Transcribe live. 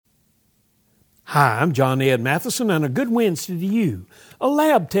Hi, I'm John Ed Matheson, and a good Wednesday to you. A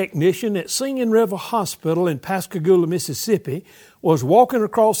lab technician at Singing River Hospital in Pascagoula, Mississippi, was walking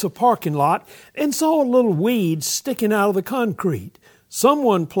across a parking lot and saw a little weed sticking out of the concrete.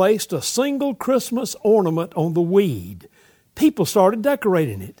 Someone placed a single Christmas ornament on the weed. People started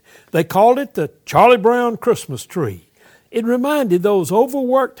decorating it. They called it the Charlie Brown Christmas tree. It reminded those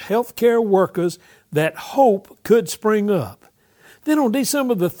overworked healthcare workers that hope could spring up. Then on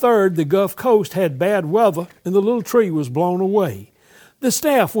December the 3rd, the Gulf Coast had bad weather and the little tree was blown away. The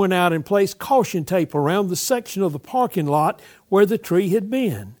staff went out and placed caution tape around the section of the parking lot where the tree had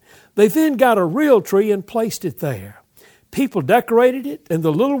been. They then got a real tree and placed it there. People decorated it, and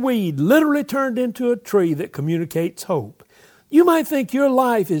the little weed literally turned into a tree that communicates hope. You might think your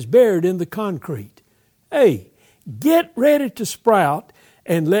life is buried in the concrete. Hey, get ready to sprout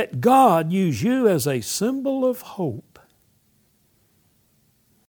and let God use you as a symbol of hope.